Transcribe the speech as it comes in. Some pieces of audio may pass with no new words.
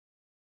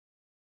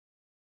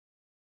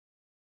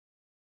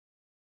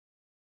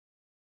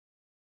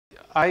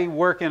I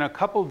work in a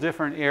couple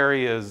different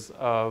areas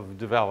of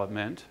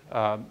development.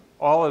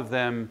 All of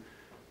them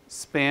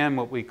span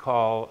what we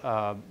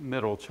call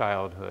middle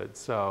childhood,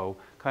 so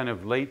kind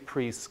of late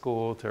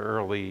preschool to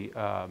early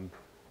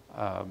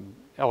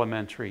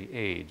elementary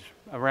age,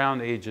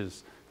 around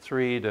ages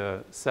 3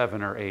 to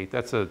 7 or 8.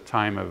 That's a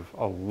time of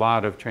a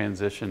lot of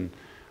transition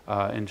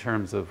in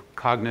terms of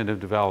cognitive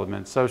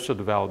development, social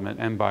development,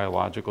 and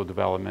biological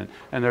development.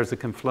 And there's a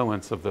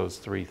confluence of those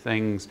three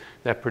things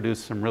that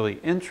produce some really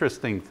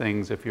interesting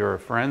things if you're a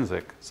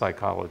forensic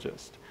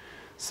psychologist.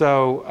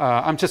 So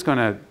I'm just going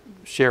to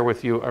share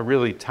with you a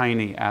really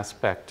tiny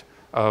aspect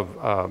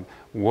of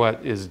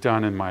what is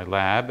done in my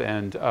lab.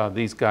 And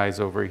these guys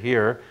over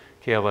here,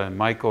 Kayla and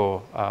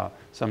Michael,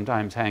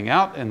 sometimes hang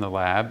out in the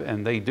lab,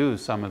 and they do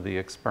some of the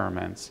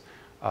experiments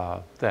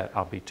that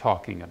I'll be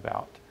talking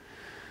about.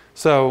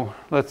 So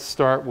let's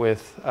start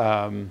with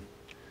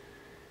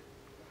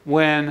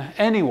when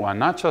anyone,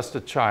 not just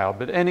a child,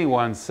 but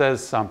anyone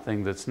says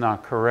something that's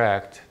not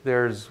correct,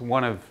 there's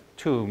one of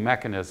two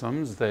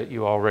mechanisms that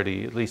you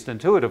already at least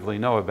intuitively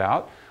know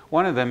about.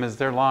 One of them is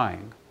they're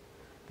lying.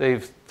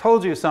 They've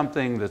told you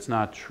something that's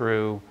not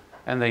true,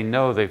 and they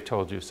know they've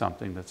told you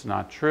something that's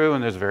not true,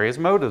 and there's various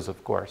motives,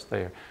 of course.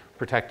 They're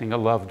protecting a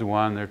loved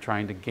one, they're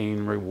trying to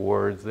gain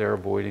rewards, they're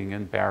avoiding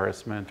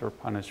embarrassment or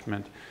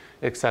punishment,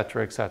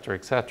 etc., etc.,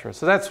 etc.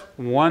 So that's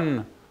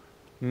one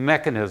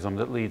mechanism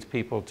that leads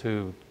people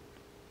to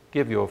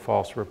give you a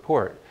false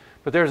report.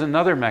 But there's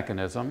another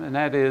mechanism, and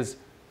that is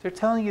they're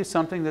telling you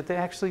something that they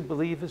actually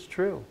believe is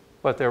true,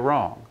 but they're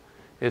wrong.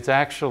 It's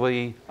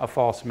actually a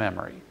false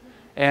memory.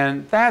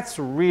 And that's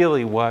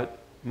really what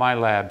my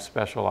lab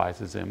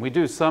specializes in. We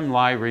do some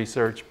lie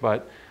research,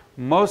 but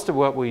most of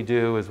what we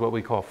do is what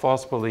we call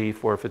false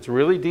belief, or if it's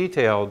really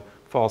detailed,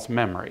 false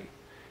memory.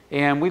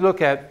 And we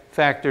look at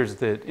factors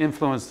that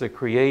influence the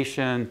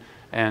creation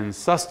and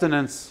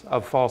sustenance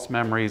of false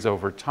memories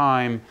over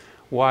time,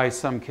 why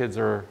some kids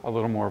are a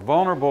little more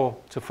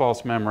vulnerable to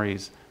false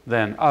memories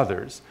than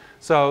others.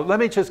 So let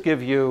me just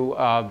give you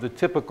the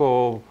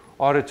typical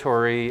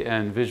auditory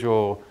and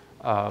visual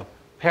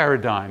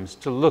paradigms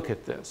to look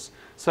at this.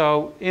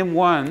 So in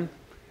one,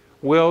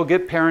 we'll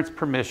get parents'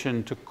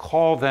 permission to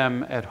call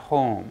them at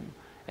home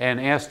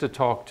and ask to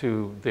talk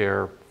to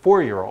their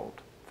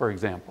 4-year-old, for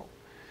example.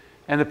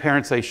 And the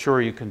parents say,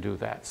 sure, you can do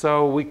that.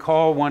 So we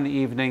call one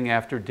evening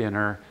after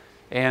dinner,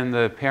 and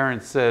the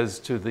parent says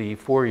to the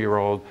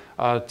 4-year-old,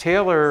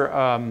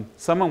 Taylor,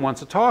 someone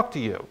wants to talk to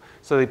you.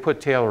 So they put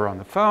Taylor on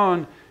the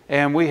phone,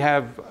 and we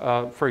have,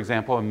 for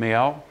example, a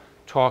male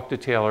talk to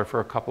Taylor for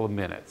a couple of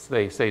minutes.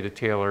 They say to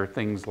Taylor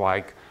things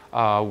like,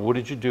 what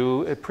did you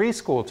do at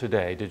preschool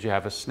today? Did you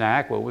have a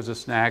snack? What was a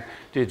snack?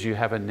 Did you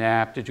have a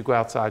nap? Did you go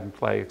outside and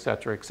play, et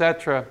cetera, et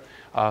cetera?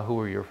 Who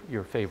are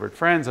your favorite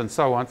friends, and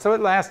so on. So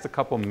it lasts a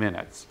couple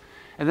minutes.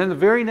 And then the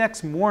very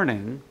next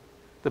morning,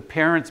 the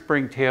parents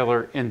bring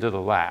Taylor into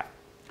the lab.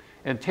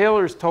 And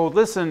Taylor's told,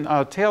 listen,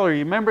 Taylor,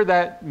 you remember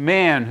that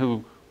man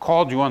who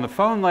called you on the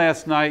phone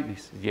last night? And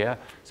he said, yeah. He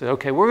said,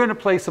 okay, we're going to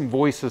play some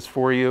voices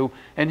for you.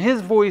 And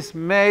his voice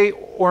may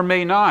or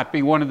may not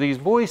be one of these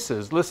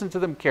voices. Listen to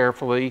them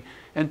carefully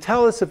and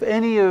tell us if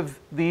any of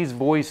these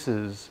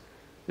voices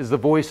is the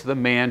voice of the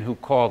man who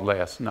called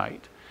last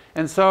night.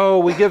 And so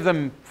we give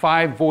them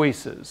 5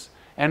 voices,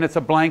 and it's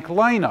a blank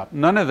lineup.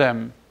 None of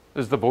them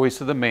is the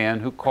voice of the man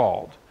who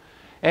called.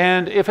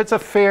 And if it's a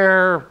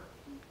fair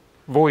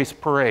voice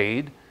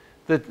parade,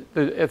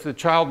 if the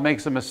child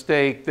makes a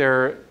mistake,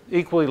 they're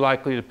equally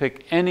likely to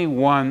pick any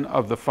one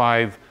of the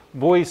 5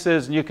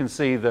 voices, and you can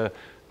see the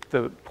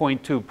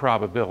 0.2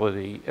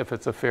 probability if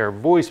it's a fair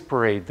voice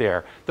parade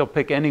there. They'll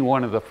pick any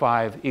one of the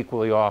 5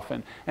 equally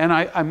often. And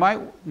I might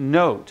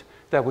note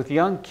that with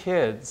young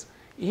kids,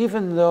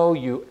 even though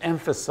you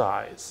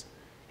emphasize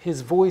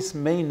his voice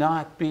may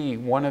not be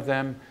one of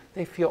them,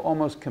 they feel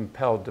almost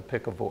compelled to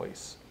pick a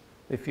voice.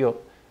 They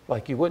feel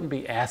like you wouldn't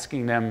be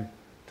asking them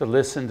to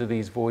listen to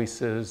these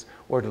voices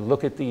or to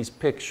look at these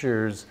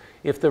pictures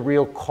if the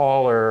real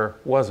caller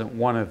wasn't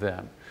one of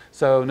them.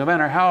 So no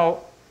matter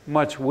how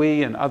much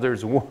we and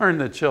others warn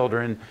the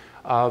children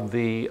of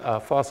the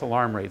false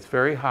alarm rate's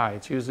very high.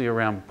 It's usually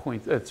around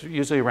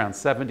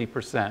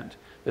 70%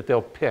 that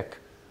they'll pick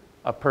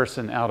a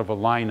person out of a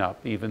lineup,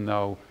 even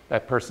though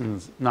that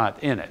person's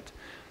not in it.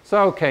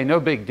 So, okay, no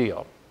big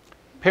deal.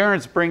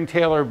 Parents bring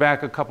Taylor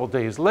back a couple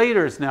days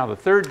later. It's now the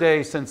 3rd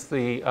day since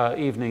the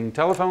evening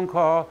telephone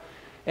call,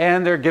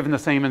 and they're given the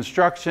same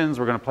instructions.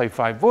 We're going to play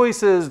 5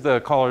 voices.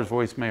 The caller's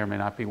voice may or may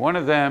not be one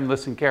of them.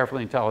 Listen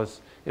carefully and tell us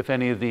if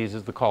any of these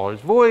is the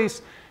caller's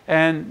voice.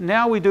 And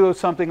now we do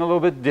something a little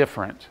bit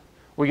different.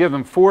 We give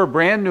them 4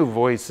 brand new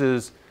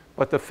voices,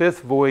 but the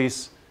 5th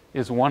voice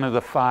is one of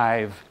the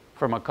 5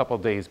 from a couple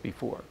days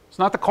before. It's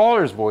not the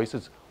caller's voice,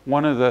 it's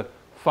one of the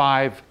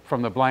 5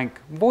 from the blank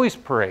voice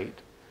parade.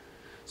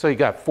 So you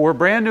got 4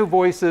 brand new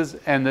voices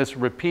and this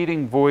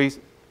repeating voice,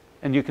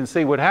 and you can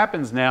see what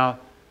happens now.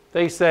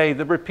 They say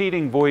the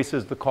repeating voice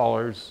is the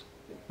caller's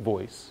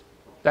voice.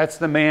 That's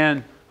the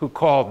man who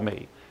called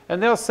me.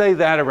 And they'll say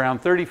that around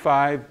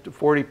 35 to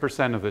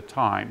 40% of the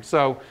time.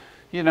 So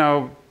you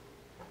know,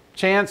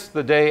 chance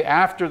the day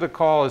after the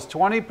call is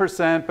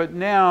 20%, but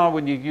now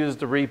when you use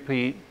the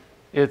repeat,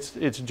 it's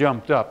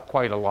jumped up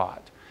quite a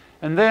lot.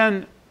 And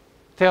then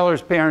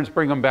Taylor's parents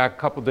bring them back a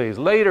couple days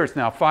later. It's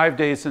now 5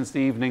 days since the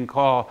evening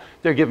call.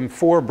 They're given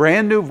 4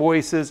 brand new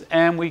voices,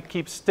 and we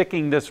keep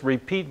sticking this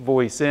repeat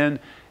voice in,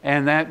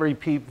 and that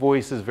repeat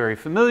voice is very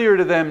familiar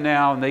to them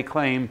now, and they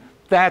claim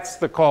that's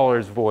the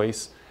caller's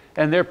voice,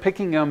 and they're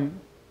picking them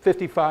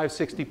 55,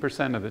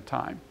 60% of the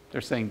time.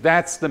 They're saying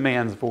that's the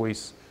man's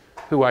voice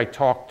who I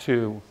talked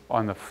to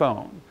on the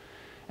phone.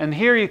 And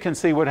here you can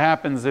see what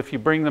happens if you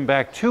bring them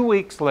back 2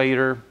 weeks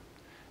later,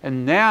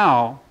 and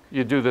now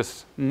you do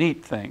this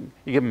neat thing.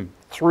 You give them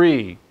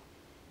 3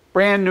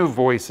 brand new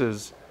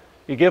voices.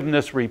 You give them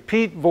this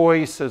repeat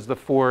voice as the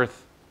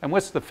 4th. And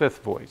what's the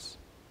 5th voice?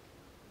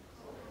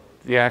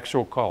 The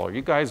actual caller.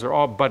 You guys are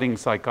all budding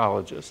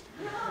psychologists.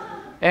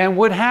 And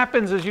what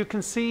happens, as you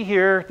can see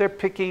here, they're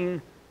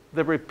picking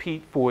the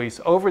repeat voice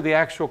over the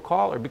actual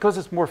caller because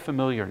it's more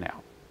familiar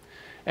now.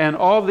 And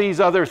all these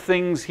other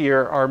things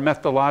here are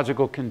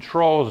methodological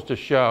controls to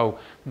show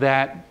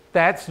that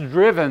that's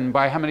driven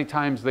by how many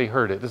times they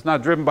heard it. It's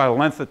not driven by the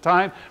length of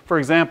time. For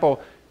example,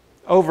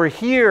 over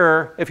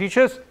here, if you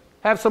just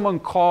have someone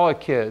call a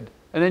kid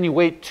and then you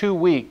wait 2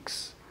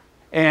 weeks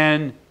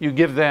and you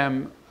give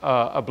them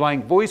a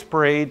blank voice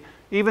parade,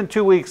 even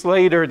 2 weeks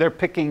later, they're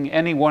picking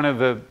any one of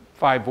the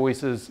 5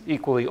 voices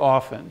equally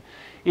often.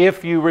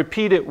 If you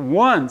repeat it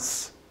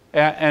once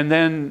and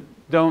then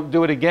don't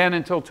do it again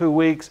until 2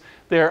 weeks,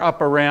 they're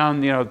up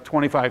around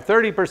 25,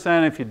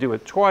 30%. If you do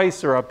it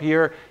twice, they're up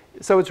here.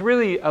 So it's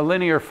really a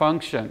linear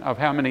function of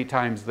how many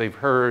times they've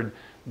heard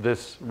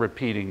this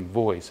repeating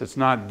voice. It's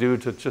not due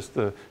to just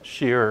the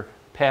sheer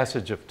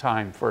passage of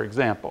time, for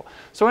example.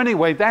 So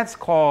anyway, that's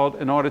called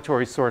an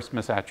auditory source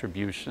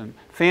misattribution.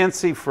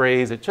 Fancy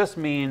phrase. It just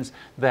means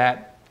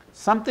that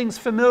something's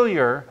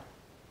familiar,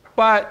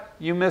 but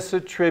you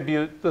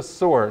misattribute the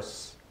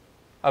source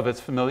of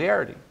its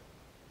familiarity.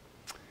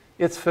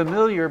 It's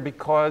familiar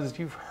because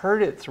you've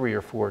heard it 3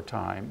 or 4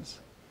 times,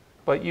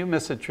 but you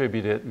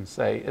misattribute it and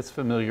say it's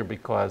familiar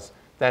because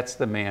that's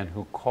the man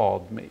who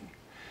called me.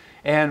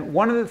 And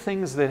one of the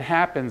things that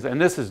happens,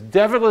 and this is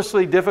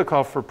devilishly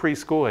difficult for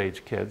preschool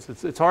age kids,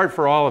 it's hard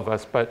for all of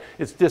us, but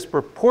it's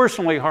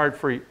disproportionately hard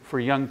for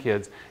young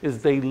kids,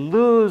 is they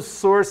lose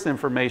source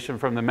information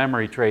from the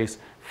memory trace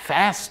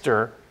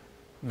faster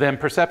than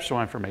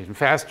perceptual information,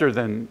 faster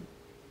than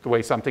the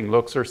way something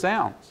looks or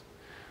sounds.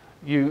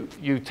 You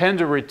tend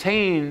to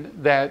retain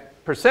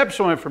that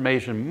perceptual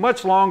information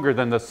much longer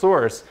than the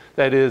source,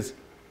 that is,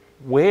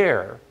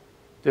 where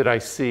did I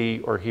see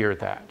or hear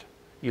that?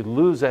 You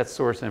lose that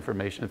source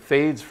information. It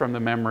fades from the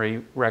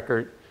memory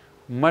record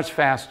much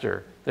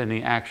faster than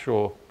the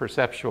actual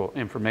perceptual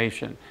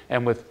information.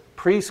 And with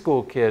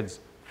preschool kids,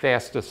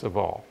 fastest of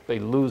all. They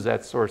lose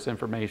that source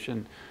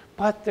information,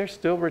 but they're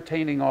still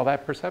retaining all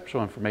that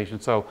perceptual information.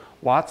 So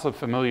lots of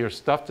familiar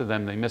stuff to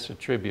them, they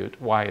misattribute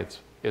why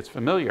it's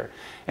familiar.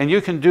 And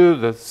you can do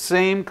the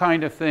same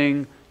kind of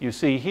thing you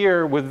see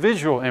here with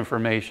visual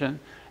information.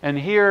 And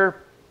here,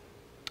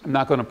 I'm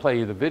not going to play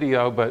you the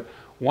video, but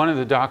one of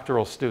the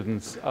doctoral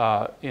students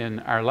in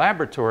our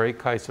laboratory,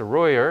 Ceci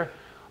Royer,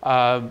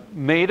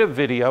 made a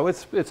video.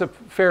 It's a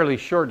fairly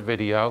short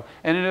video,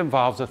 and it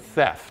involves a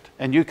theft.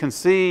 And you can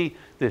see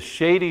this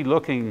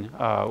shady-looking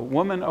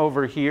woman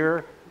over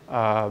here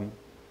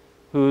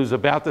who's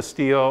about to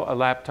steal a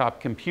laptop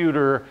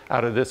computer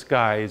out of this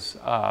guy's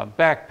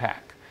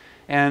backpack.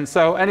 And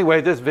so anyway,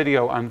 this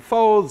video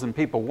unfolds and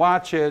people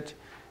watch it,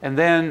 and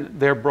then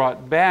they're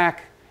brought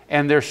back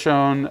and they're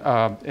shown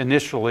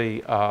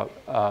initially a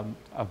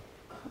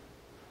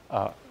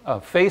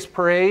face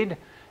parade,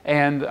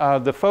 and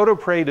the photo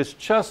parade is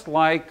just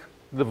like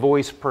the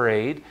voice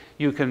parade.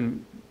 You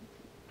can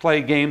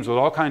play games with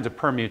all kinds of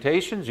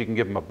permutations. You can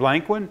give them a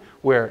blank one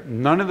where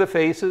none of the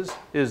faces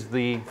is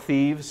the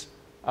thief's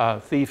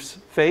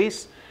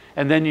face,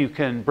 and then you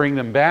can bring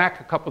them back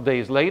a couple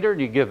days later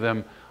and you give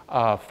them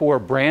 4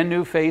 brand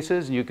new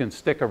faces, and you can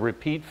stick a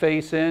repeat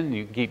face in.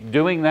 You keep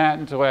doing that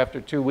until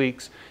after 2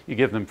 weeks. You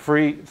give them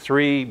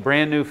 3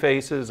 brand new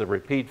faces, a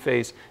repeat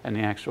face, and the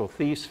actual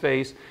thief's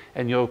face,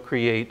 and you'll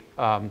create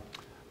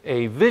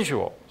a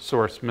visual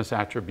source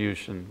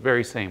misattribution,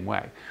 very same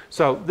way.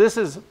 So this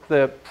is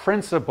the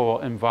principle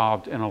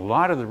involved in a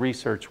lot of the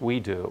research we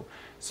do,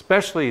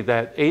 especially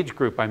that age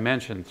group I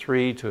mentioned,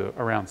 3 to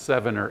around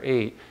 7 or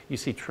 8. You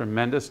see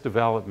tremendous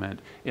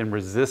development in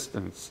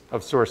resistance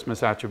of source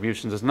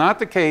misattributions. It's not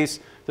the case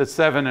that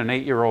 7 and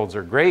 8-year-olds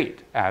are great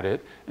at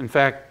it. In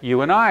fact,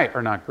 you and I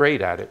are not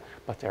great at it,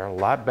 but they're a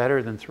lot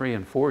better than 3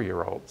 and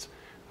 4-year-olds.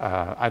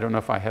 I don't know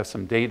if I have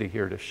some data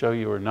here to show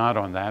you or not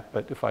on that,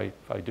 but if I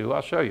do,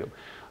 I'll show you.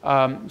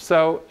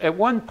 So at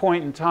one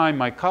point in time,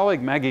 my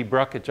colleague Maggie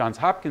Bruck at Johns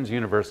Hopkins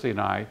University and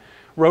I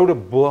wrote a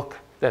book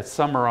that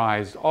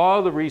summarized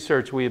all the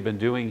research we have been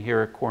doing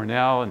here at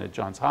Cornell and at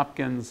Johns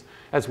Hopkins,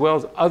 as well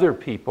as other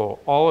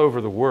people all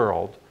over the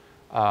world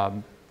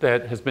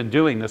that has been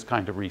doing this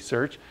kind of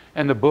research.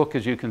 And the book,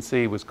 as you can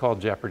see, was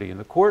called Jeopardy in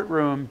the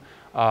Courtroom,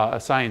 a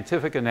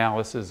scientific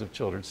analysis of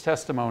children's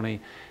testimony.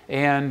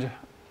 And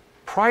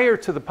prior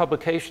to the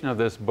publication of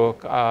this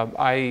book,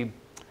 I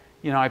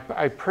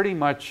pretty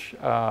much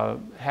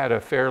had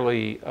a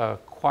fairly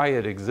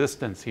quiet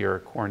existence here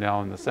at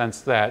Cornell, in the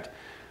sense that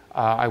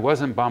I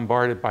wasn't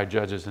bombarded by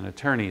judges and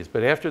attorneys.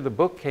 But after the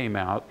book came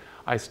out,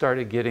 I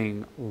started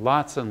getting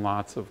lots and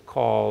lots of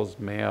calls,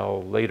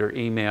 mail, later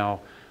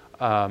email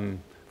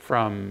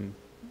from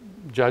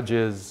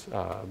judges,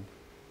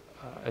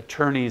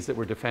 attorneys that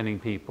were defending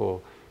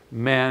people,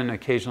 men,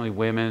 occasionally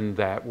women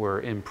that were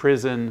in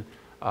prison,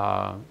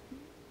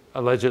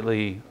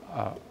 allegedly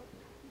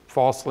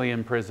falsely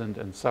imprisoned,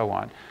 and so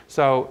on.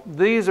 So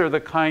these are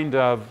the kind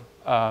of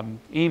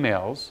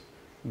emails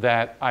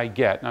that I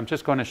get. And I'm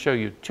just going to show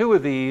you two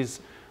of these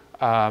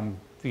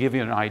to give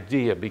you an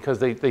idea, because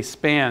they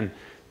span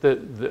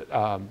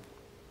the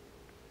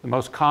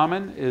most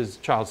common is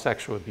child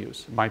sexual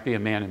abuse. It might be a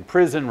man in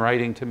prison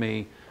writing to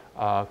me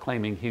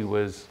claiming he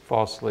was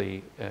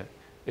falsely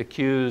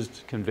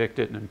accused,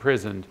 convicted, and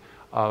imprisoned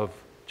of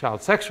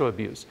child sexual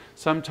abuse.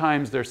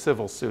 Sometimes they're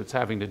civil suits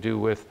having to do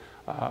with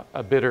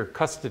a bitter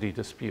custody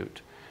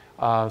dispute.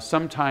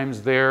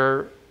 Sometimes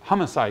they're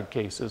homicide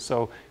cases.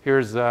 So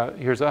here's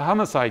a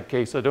homicide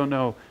case. I don't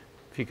know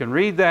if you can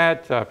read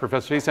that.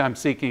 Professor Ceci, I'm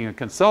seeking a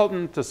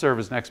consultant to serve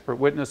as an expert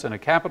witness in a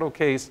capital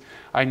case.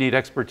 I need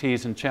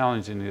expertise in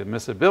challenging the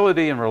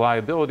admissibility and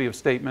reliability of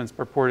statements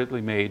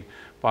purportedly made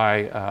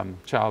by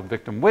child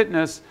victim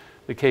witness.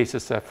 The case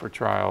is set for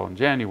trial in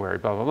January,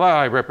 blah, blah, blah.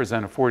 I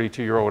represent a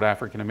 42-year-old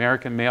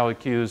African-American male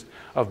accused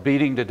of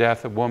beating to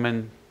death a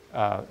woman,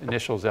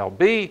 initials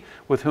LB,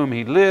 with whom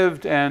he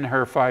lived, and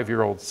her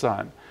 5-year-old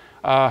son.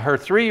 Her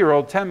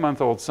 3-year-old,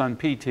 10-month-old son,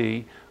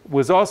 PT,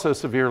 was also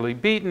severely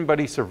beaten, but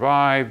he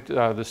survived.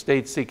 The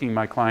state seeking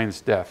my client's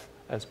death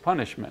as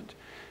punishment.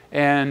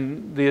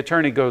 And the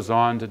attorney goes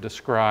on to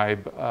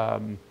describe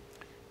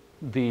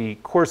the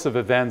course of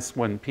events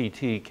when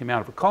PT came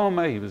out of a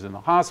coma. He was in the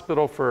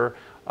hospital for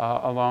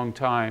a long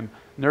time.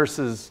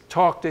 Nurses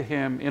talked to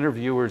him,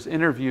 interviewers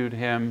interviewed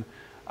him.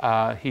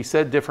 He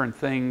said different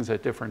things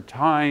at different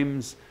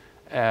times.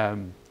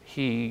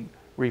 He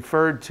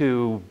referred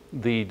to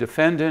the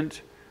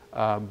defendant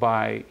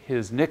by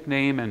his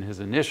nickname and his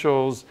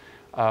initials,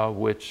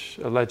 which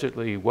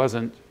allegedly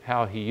wasn't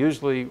how he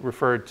usually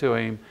referred to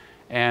him.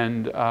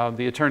 And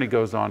the attorney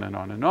goes on and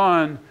on and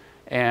on,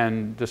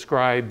 and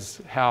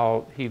describes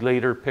how he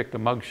later picked a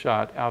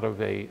mugshot out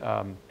of a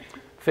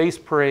face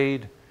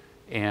parade,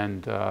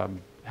 and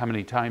how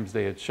many times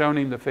they had shown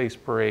him the face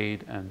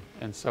parade,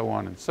 and so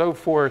on and so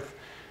forth.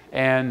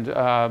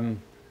 And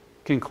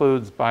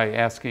concludes by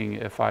asking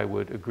if I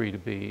would agree to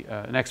be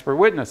an expert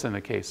witness in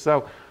the case.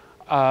 So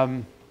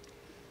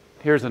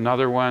here's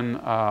another one,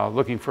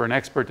 looking for an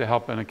expert to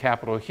help in a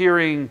capital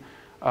hearing.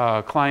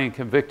 Client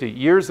convicted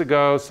years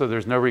ago, so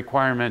there's no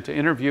requirement to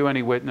interview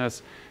any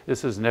witness.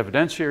 This is an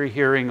evidentiary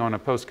hearing on a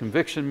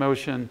post-conviction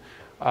motion.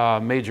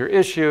 Major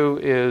issue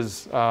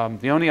is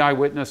the only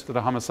eyewitness to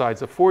the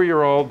homicide's a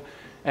 4-year-old.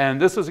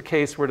 And this was a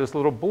case where this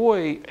little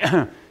boy,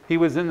 he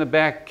was in the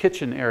back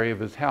kitchen area of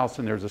his house,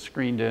 and there's a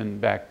screened-in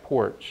back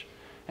porch.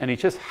 And he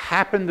just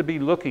happened to be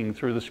looking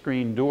through the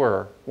screen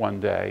door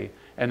one day,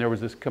 and there was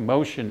this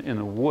commotion in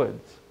the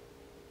woods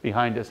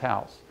behind his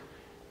house.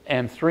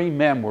 And 3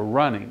 men were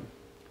running,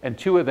 and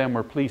 2 of them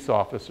were police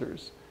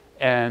officers.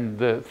 And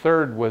the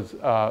third was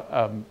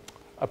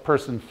a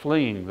person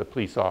fleeing the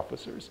police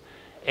officers.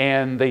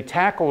 And they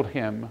tackled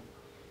him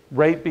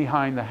right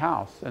behind the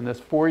house. And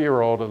this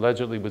 4-year-old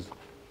allegedly was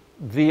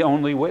the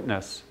only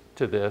witness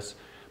to this,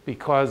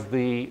 because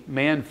the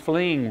man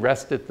fleeing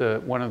wrested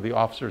one of the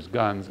officer's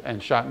guns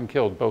and shot and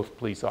killed both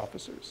police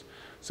officers.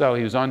 So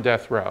he was on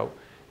death row.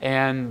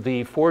 And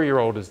the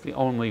 4-year-old is the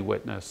only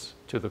witness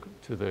to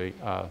the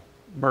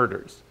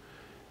murders.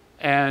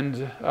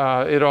 And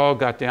it all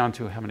got down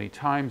to how many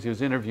times he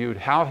was interviewed,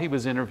 how he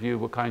was interviewed,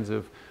 what kinds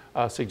of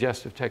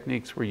suggestive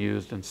techniques were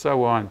used, and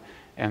so on.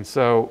 And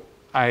so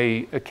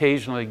I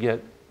occasionally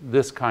get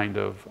this kind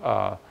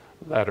of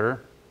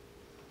letter.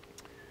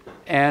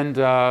 And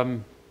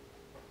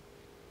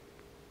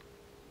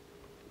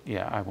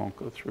yeah, I won't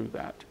go through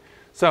that.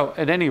 So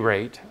at any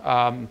rate,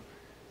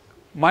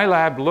 my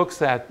lab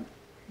looks at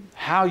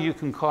how you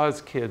can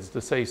cause kids to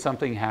say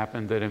something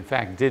happened that in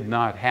fact did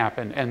not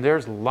happen. And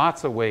there's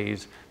lots of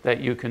ways that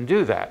you can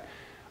do that.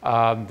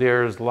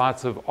 There's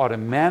lots of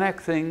automatic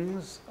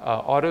things,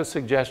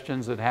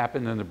 auto-suggestions that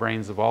happen in the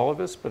brains of all of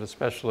us, but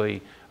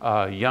especially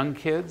young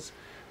kids.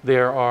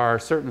 There are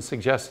certain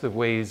suggestive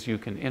ways you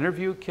can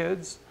interview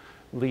kids,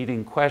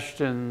 leading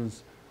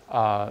questions,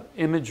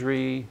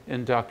 imagery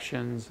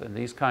inductions, and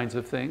these kinds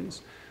of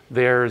things.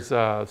 There's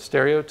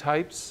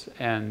stereotypes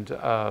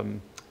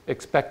and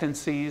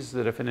expectancies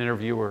that if an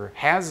interviewer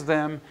has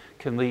them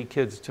can lead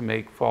kids to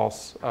make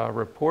false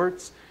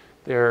reports.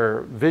 There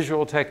are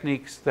visual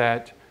techniques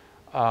that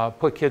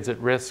put kids at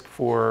risk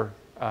for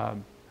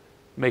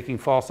making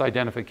false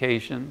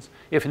identifications.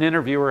 If an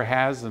interviewer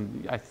has,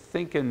 and I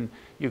think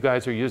you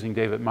guys are using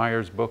David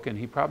Meyer's book, and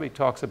he probably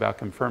talks about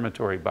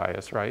confirmatory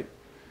bias, right?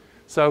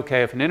 So,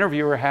 okay, if an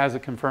interviewer has a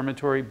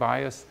confirmatory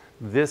bias,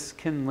 this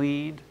can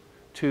lead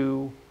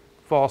to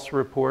false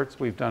reports.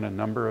 We've done a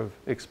number of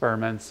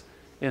experiments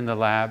in the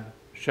lab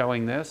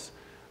showing this.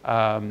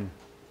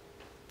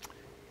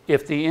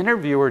 If the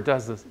interviewer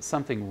does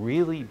something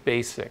really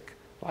basic,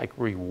 like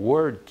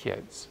reward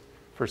kids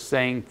for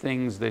saying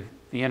things that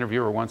the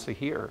interviewer wants to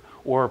hear,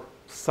 or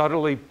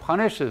subtly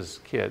punishes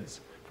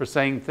kids for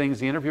saying things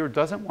the interviewer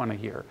doesn't want to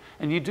hear.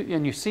 And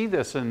you see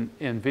this in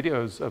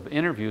videos of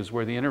interviews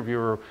where the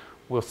interviewer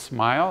will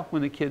smile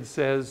when the kid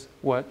says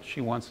what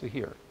she wants to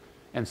hear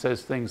and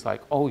says things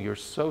like, oh, you're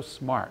so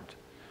smart,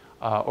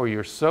 or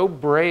you're so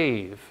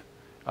brave.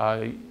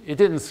 It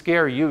didn't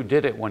scare you,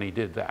 did it, when he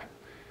did that?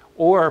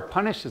 Or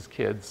punishes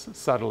kids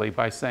subtly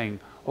by saying,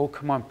 oh,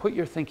 come on, put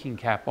your thinking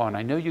cap on.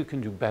 I know you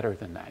can do better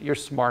than that. You're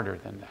smarter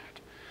than that.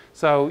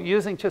 So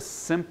using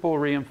just simple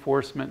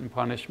reinforcement and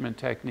punishment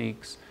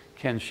techniques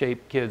can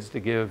shape kids to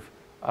give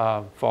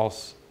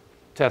false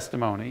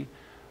testimony.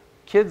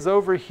 Kids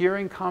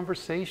overhearing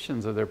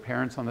conversations of their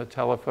parents on the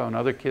telephone,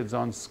 other kids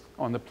on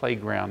the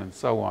playground, and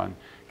so on,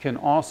 can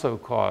also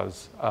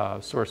cause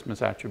source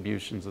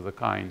misattributions of the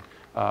kind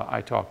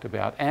I talked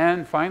about.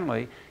 And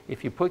finally,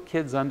 if you put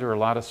kids under a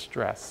lot of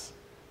stress,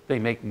 they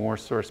make more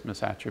source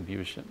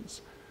misattributions.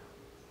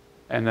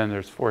 And then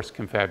there's forced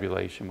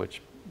confabulation,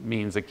 which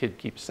means a kid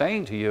keeps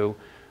saying to you,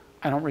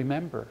 I don't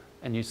remember.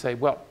 And you say,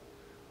 well,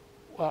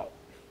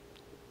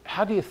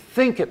 how do you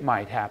think it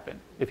might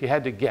happen if you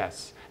had to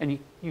guess? And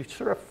you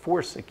sort of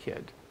force a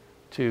kid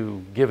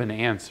to give an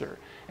answer.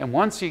 And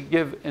once you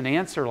give an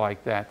answer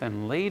like that,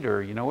 then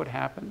later, you know what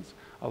happens?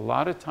 A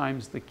lot of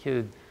times the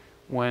kid,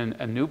 when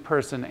a new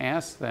person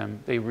asks them,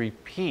 they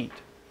repeat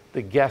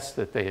the guess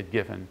that they had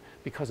given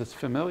because it's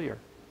familiar,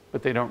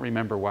 but they don't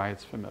remember why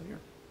it's familiar.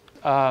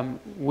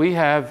 We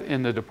have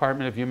in the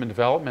Department of Human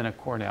Development at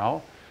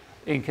Cornell,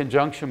 in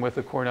conjunction with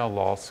the Cornell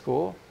Law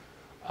School,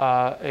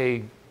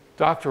 a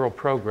doctoral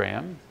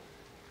program,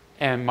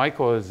 and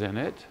Michael is in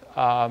it.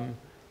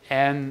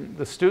 And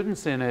the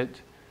students in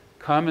it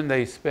come and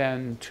they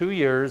spend 2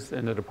 years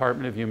in the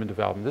Department of Human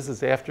Development. This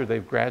is after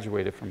they've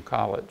graduated from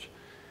college.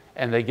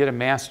 And they get a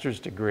master's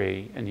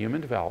degree in human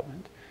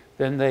development.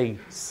 Then they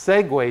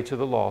segue to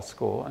the law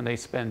school and they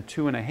spend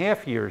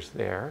 2.5 years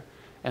there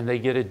and they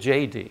get a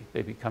JD.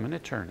 They become an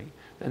attorney.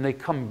 Then they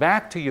come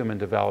back to human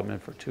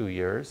development for 2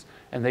 years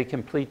and they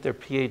complete their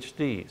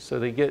PhD. So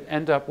they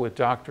end up with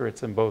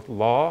doctorates in both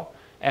law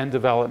and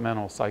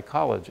developmental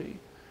psychology.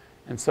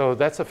 And so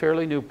that's a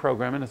fairly new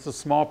program, and it's a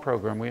small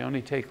program. We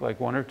only take like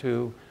 1 or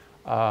 2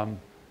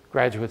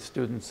 graduate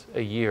students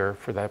a year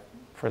for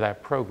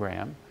that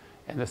program.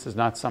 And this is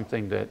not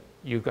something that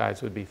you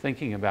guys would be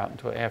thinking about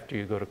until after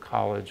you go to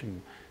college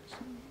and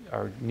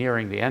are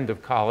nearing the end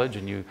of college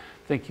and you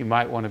think you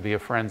might want to be a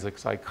forensic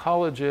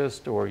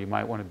psychologist, or you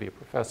might want to be a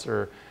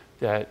professor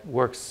that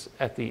works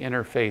at the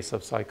interface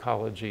of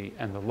psychology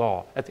and the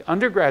law. At the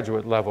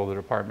undergraduate level, the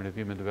Department of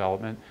Human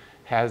Development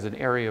has an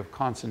area of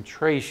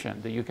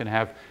concentration that you can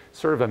have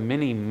sort of a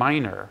mini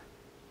minor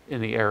in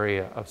the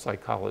area of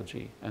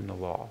psychology and the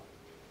law.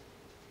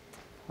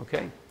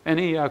 Okay,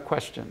 any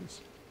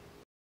questions?